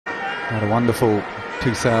Had a wonderful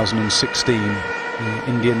 2016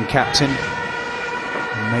 Indian captain.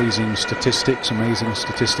 Amazing statistics in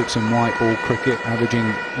white ball cricket,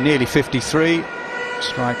 averaging nearly 53,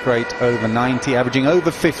 strike rate over 90, averaging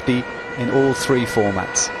over 50 in all three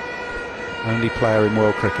formats. Only player in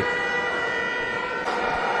world cricket.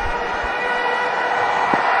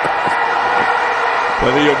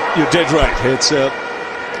 Well, you're dead right.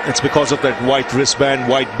 It's because of that white wristband,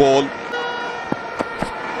 white ball.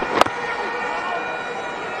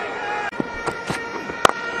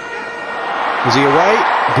 Is he away?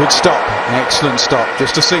 Good stop. Excellent stop.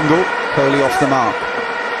 Just a single. Kohli off the mark.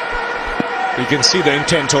 You can see the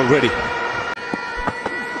intent already.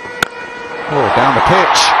 Oh, down the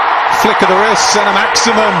pitch. Flick of the wrists and a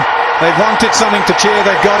maximum. They've wanted something to cheer.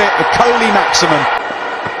 They've got it. A Kohli maximum.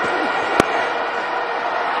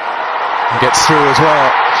 Gets through as well.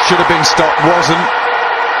 Should have been stopped. Wasn't.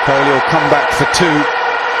 Kohli will come back for two.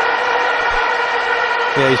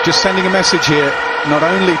 Yeah, he's just sending a message here, not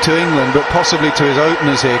only to England, but possibly to his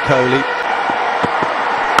openers here, Kohli.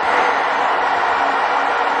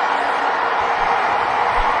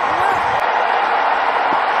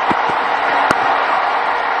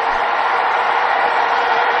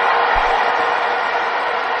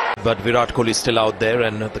 But Virat Kohli is still out there,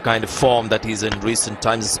 and the kind of form that he's in recent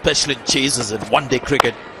times, especially in chases and one-day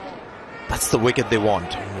cricket, that's the wicket they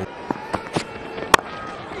want.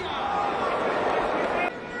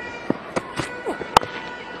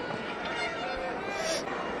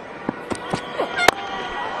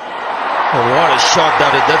 Oh, what a shot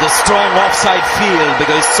that is. There's a strong offside field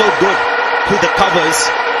because he's so good through the covers.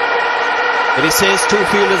 But he says two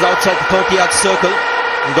fielders outside the 30-yard circle.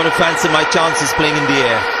 I'm going to fancy my chances playing in the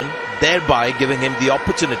air, thereby giving him the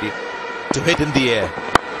opportunity to hit in the air.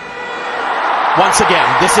 Once again,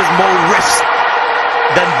 this is more risk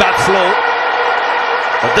than bat flow.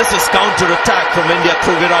 But this is counter-attack from India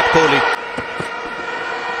through Virat Kohli.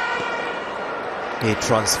 8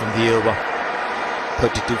 runs from the over.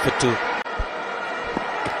 32 for 2.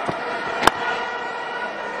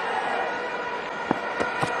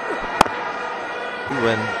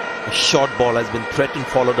 When a short ball has been threatened,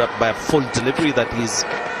 followed up by a full delivery that he's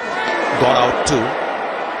got out to.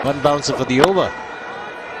 One bouncer for the over.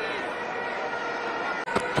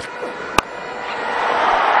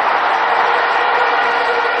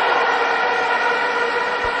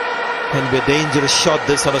 Can be a dangerous shot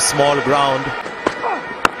this on a small ground.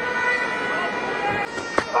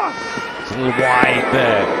 It's a little wide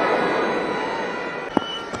there.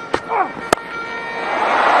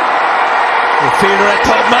 The fielder at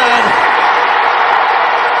top man.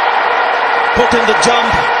 Put in the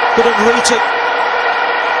jump, couldn't reach it.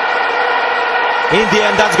 In the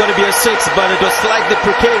end, that's going to be a 6, but it was slightly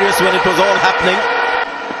precarious when it was all happening.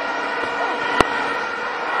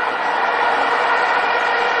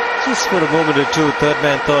 Just for a moment or two, third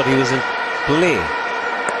man thought he was in play.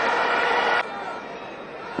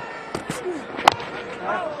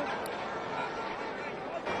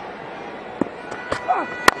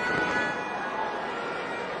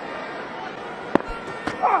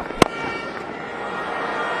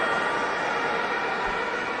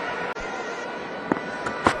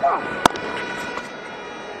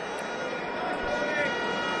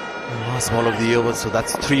 Last ball of the over, so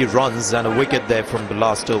that's 3 runs and a wicket there from the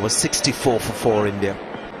last over. 64 for 4 India.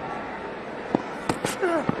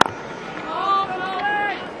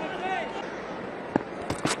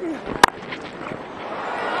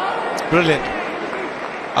 Brilliant.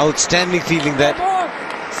 Outstanding fielding that.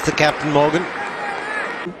 It's the captain, Morgan.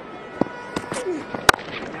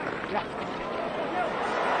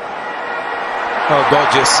 Oh,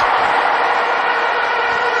 gorgeous.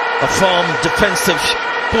 A firm defensive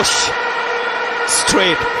push.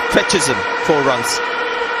 Straight. Fetches him. 4 runs.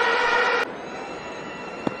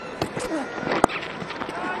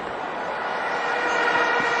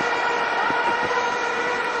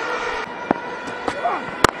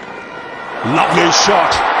 Lovely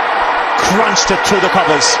shot. Crunched it through the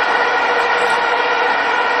covers.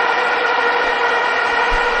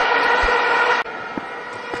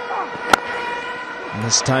 And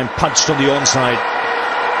this time punched on the onside.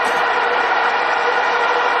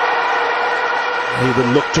 He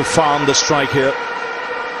will look to farm the strike here,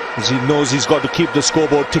 as he knows he's got to keep the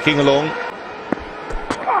scoreboard ticking along.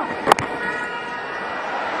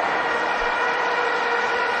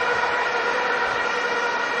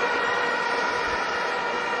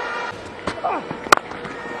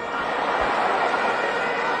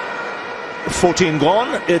 "14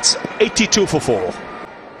 gone, it's 82 for 4.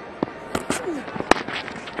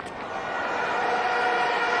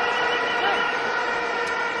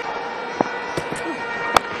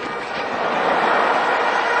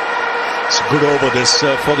 good over this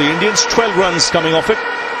for the Indians. 12 runs coming off it.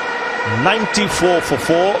 94 for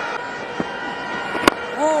 4.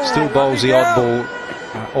 Still bowls the odd ball,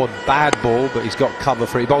 odd bad ball, but he's got cover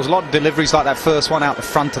for it. He bowls a lot of deliveries like that first one out the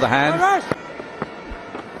front of the hand.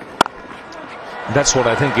 That's what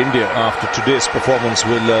I think India, after today's performance,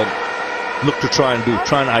 will look to try and do.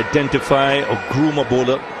 Try and identify or groom a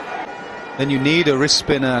bowler. Then you need a wrist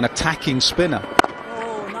spinner, an attacking spinner.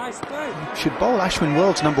 You should bowl Ashwin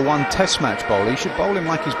World's #1 test match bowler. You should bowl him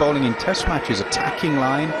like he's bowling in test matches, attacking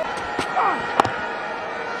line.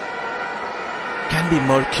 Can be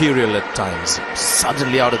mercurial at times.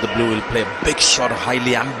 Suddenly out of the blue he'll play a big shot, a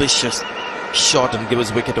highly ambitious shot, and give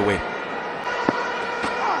his wicket away.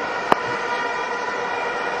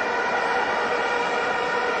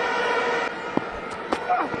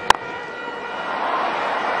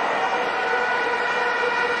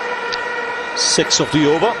 Six of the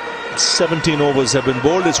over. 17 overs have been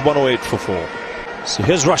bowled. It's 108 for 4. So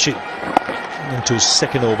here's Rashid into his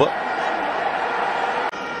second over.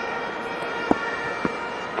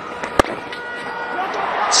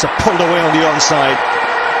 So pulled away on the onside.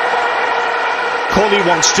 Kohli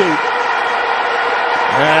wants to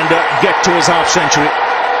and get to his half century.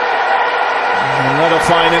 Another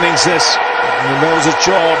fine innings this. He knows his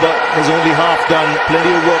job is only half done.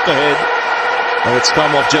 Plenty of work ahead. And it's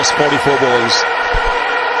come off just 44 balls.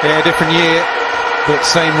 Yeah, different year, but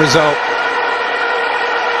same result.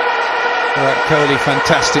 Virat Kohli,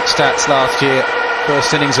 fantastic stats last year.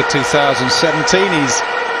 First innings of 2017, he's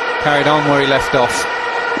carried on where he left off.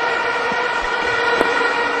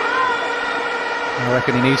 I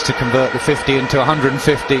reckon he needs to convert the 50 into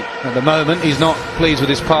 150. At the moment, he's not pleased with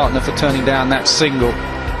his partner for turning down that single.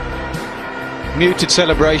 Muted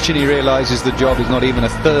celebration, he realises the job is not even a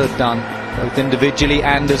third done, both individually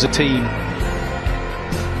and as a team.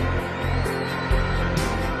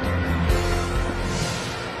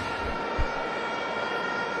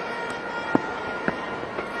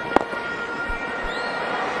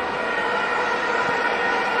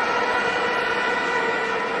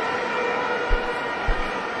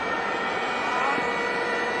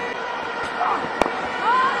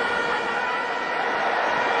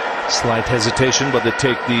 Slight hesitation, but they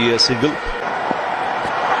take the single.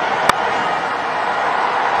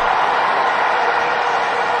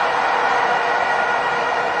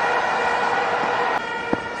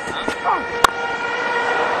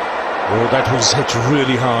 Oh, that was hit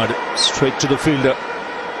really hard, straight to the fielder.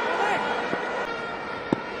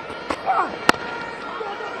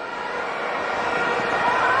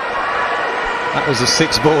 That was a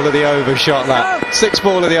 6th ball of the over shot, that. 6th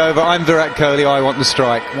ball of the over. I'm Virat Kohli, I want the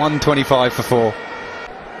strike. 125 for 4.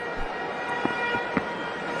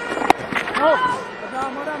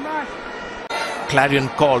 Clarion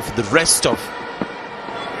call for the rest of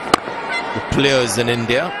the players in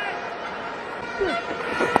India.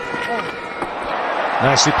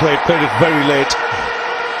 Nicely played it very late.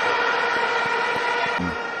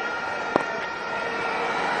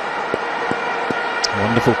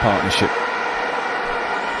 Wonderful partnership.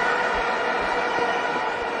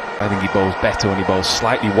 I think he bowls better when he bowls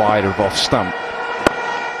slightly wider of off stump.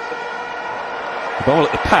 The bowl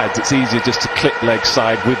at the pads, it's easier just to clip leg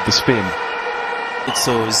side with the spin.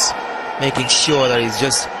 So he's making sure that he's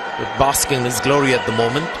just basking in his glory at the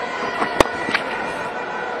moment.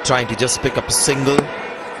 Trying to just pick up a single.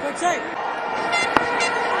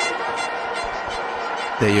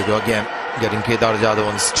 There you go again, getting Kedar Jadhav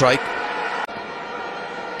on strike.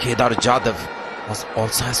 Kedar Jadhav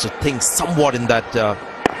also has to think somewhat in that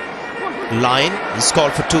line. He's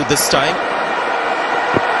called for 2 this time.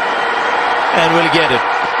 And will get it.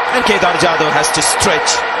 And Kedar Jadhav has to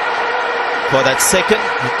stretch for that second.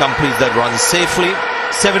 He completes that run safely.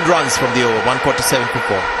 7 runs from the over, 147 for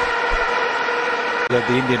 4. The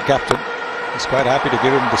Indian captain is quite happy to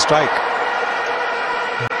give him the strike.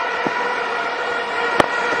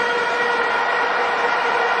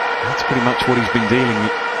 That's pretty much what he's been dealing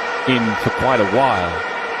in for quite a while.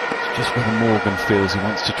 It's just whether Morgan feels he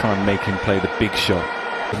wants to try and make him play the big shot.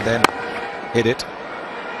 And then hit it.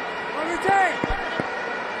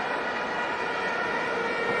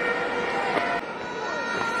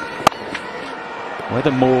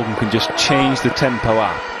 Whether Morgan can just change the tempo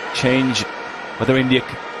up, whether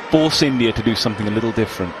force India to do something a little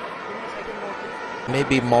different.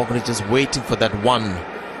 Maybe Morgan is just waiting for that one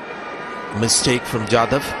mistake from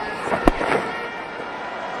Jadhav.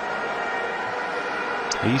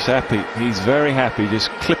 He's happy. He's very happy, just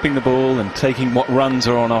clipping the ball and taking what runs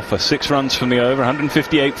are on offer. 6 runs from the over,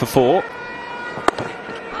 158 for 4.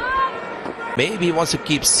 Maybe he wants to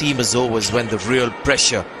keep seamers overs when the real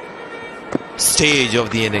pressure stage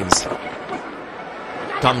of the innings.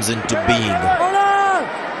 comes into being.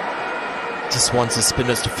 Just wants the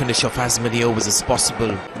spinners to finish off as many overs as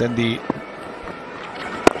possible. Then the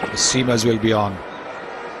seamers will be on.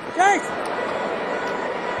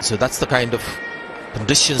 So that's the kind of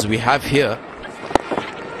conditions we have here.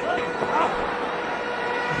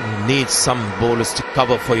 You need some bowlers to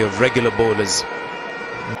cover for your regular bowlers.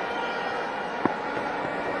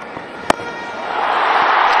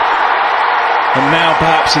 And now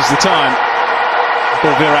perhaps is the time for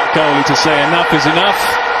Virat Kohli to say enough is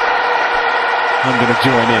enough. I'm going to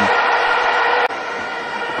join in.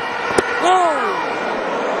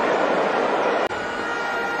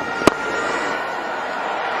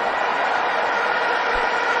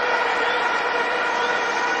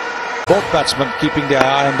 Both batsmen keeping their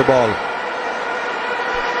eye on the ball.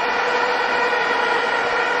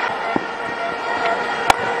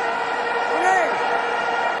 Okay.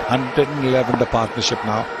 111 the partnership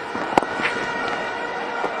now.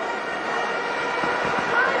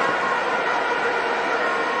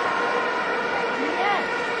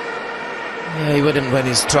 Yeah, even when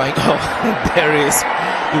he's trying. Oh, there he is.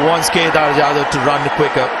 He wants Kedar Jadhav to run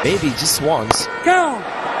quicker. Maybe just wants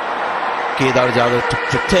Kedar Jadhav to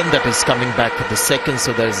pretend that he's coming back for the second,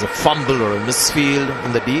 so there is a fumble or a misfield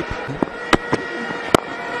in the deep.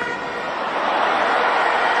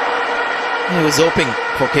 He was hoping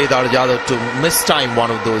for Kedar Jadhav to mistime one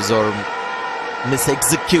of those or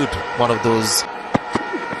mis-execute one of those.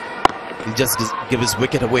 He'll just give his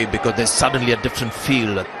wicket away because there's suddenly a different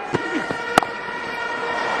field.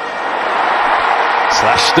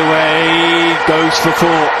 Slashed away, goes for 4.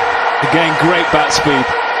 Again, great bat speed.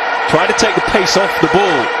 Try to take the pace off the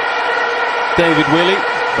ball, David Willey,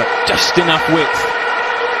 but just enough width.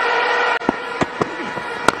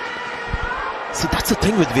 See, that's the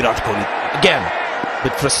thing with Virat Kohli. Again, a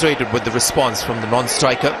bit frustrated with the response from the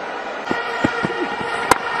non-striker.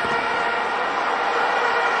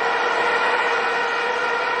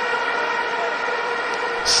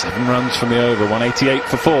 Seven runs from the over, 188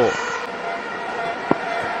 for 4.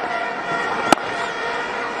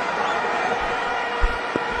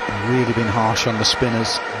 Really been harsh on the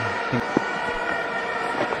spinners.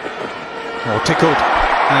 Oh, tickled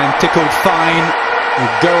and tickled fine.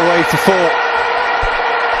 Will go away for 4.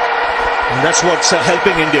 And that's what's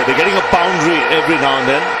helping India. They're getting a boundary every now and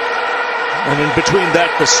then. And in between that,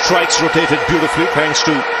 the strikes rotated beautifully thanks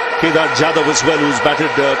to Kedar Jadhav as well, who's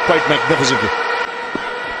batted quite magnificently.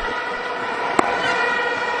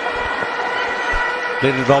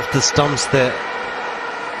 Played it off the stumps there.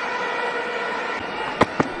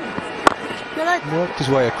 Worked his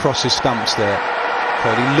way across his stumps there.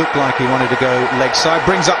 Kohli looked like he wanted to go leg side.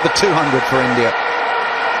 Brings up the 200 for India.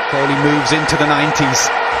 Kohli moves into the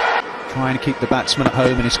 90s. Trying to keep the batsman at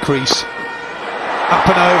home in his crease. Up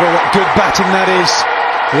and over. What good batting that is.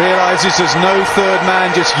 Realises there's no third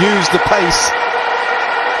man. Just use the pace.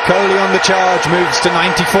 Kohli on the charge. Moves to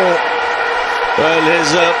 94. Well,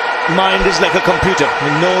 his mind is like a computer.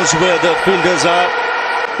 He knows where the fielders are.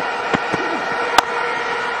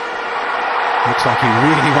 Looks like he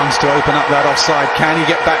really wants to open up that offside. Can he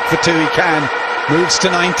get back for 2? He can. Moves to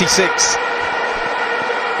 96.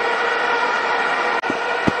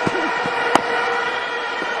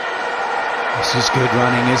 This is good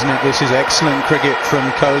running, isn't it? This is excellent cricket from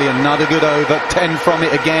Kohli. Another good over. 10 from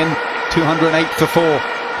it again. 208 for 4.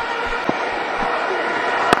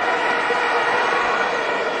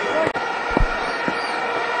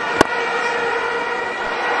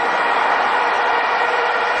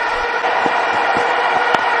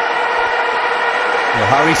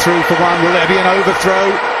 Hurry through for 1. Will there be an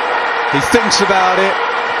overthrow? He thinks about it.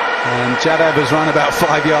 And Jadhav has run about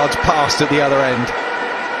 5 yards past at the other end.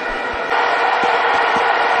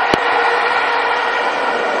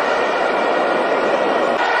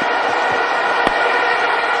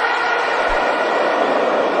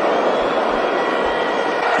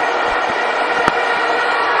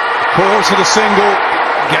 Calls for the single.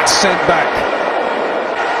 Gets sent back.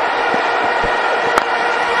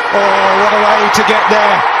 Oh, what a way to get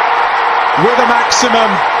there with a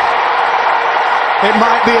maximum. It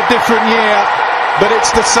might be a different year, but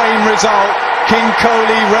it's the same result. King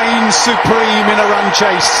Kohli reigns supreme in a run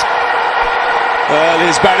chase. Well,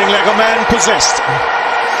 he's batting like a man possessed.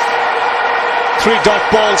 3 dot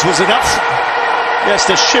balls was enough.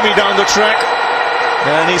 Just a shimmy down the track,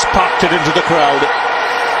 and he's parked it into the crowd.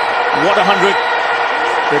 What a 100.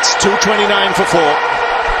 It's 229 for 4.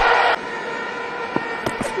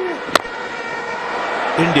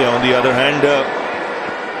 India, on the other hand,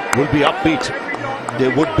 will be upbeat. They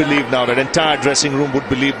would believe now. That entire dressing room would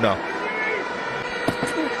believe now.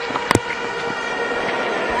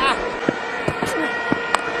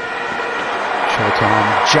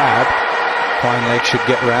 Short-arm jab. Fine leg should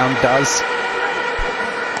get round, does.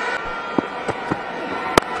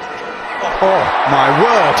 Oh, my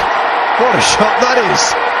word. What a shot that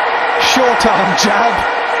is. Short-arm jab.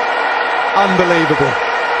 Unbelievable.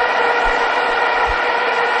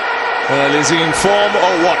 Well, is he in form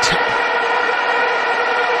or what?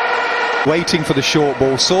 Waiting for the short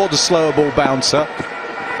ball, saw the slower ball bouncer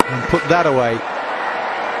and put that away.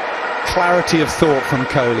 Clarity of thought from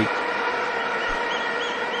Kohli.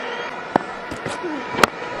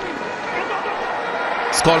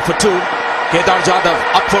 It's called for two. Kedar Jadhav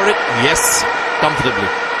up for it. Yes, comfortably.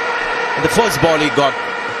 And the first ball he got,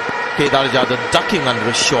 Kedar Jadhav ducking under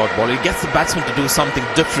a short ball. He gets the batsman to do something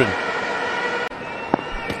different.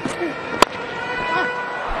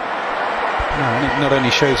 No, and it not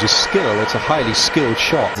only shows his skill, it's a highly skilled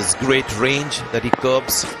shot. This great range that he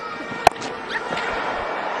curbs.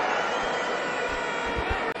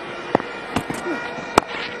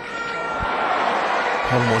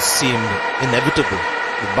 Almost seemed inevitable.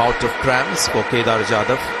 The bout of cramps for Kedar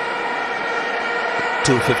Jadhav.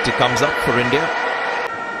 250 comes up for India.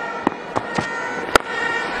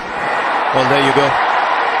 Well, there you go.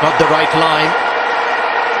 Not the right line.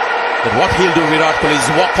 But what he'll do, Virat Kohli, is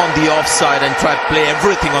walk on the offside and try to play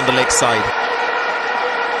everything on the leg side.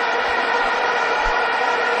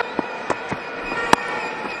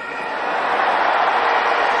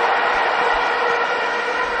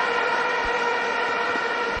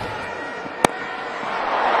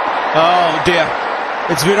 Oh dear,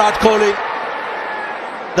 it's Virat Kohli,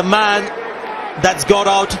 the man that's got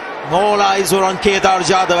out. All eyes were on Kedar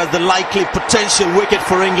Jadhav as the likely potential wicket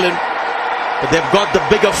for England, but they've got the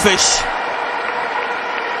bigger fish,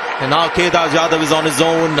 and now Kedar Jadhav is on his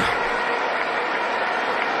own.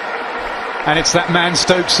 And it's that man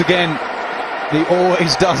Stokes again. He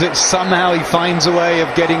always does it. Somehow he finds a way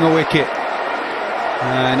of getting a wicket,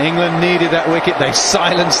 and England needed that wicket. They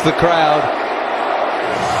silenced the crowd.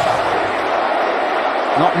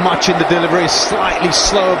 Not much in the delivery, slightly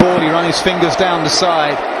slower ball. He ran his fingers down the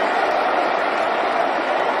side.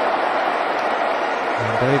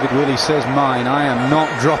 And David Willey says, mine, I am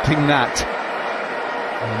not dropping that.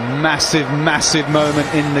 A massive, massive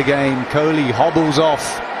moment in the game. Kohli hobbles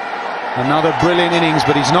off. Another brilliant innings,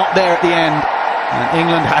 but he's not there at the end. And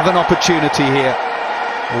England have an opportunity here.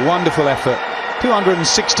 A wonderful effort.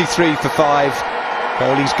 263 for 5.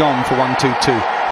 Kohli's gone for 1-2-2.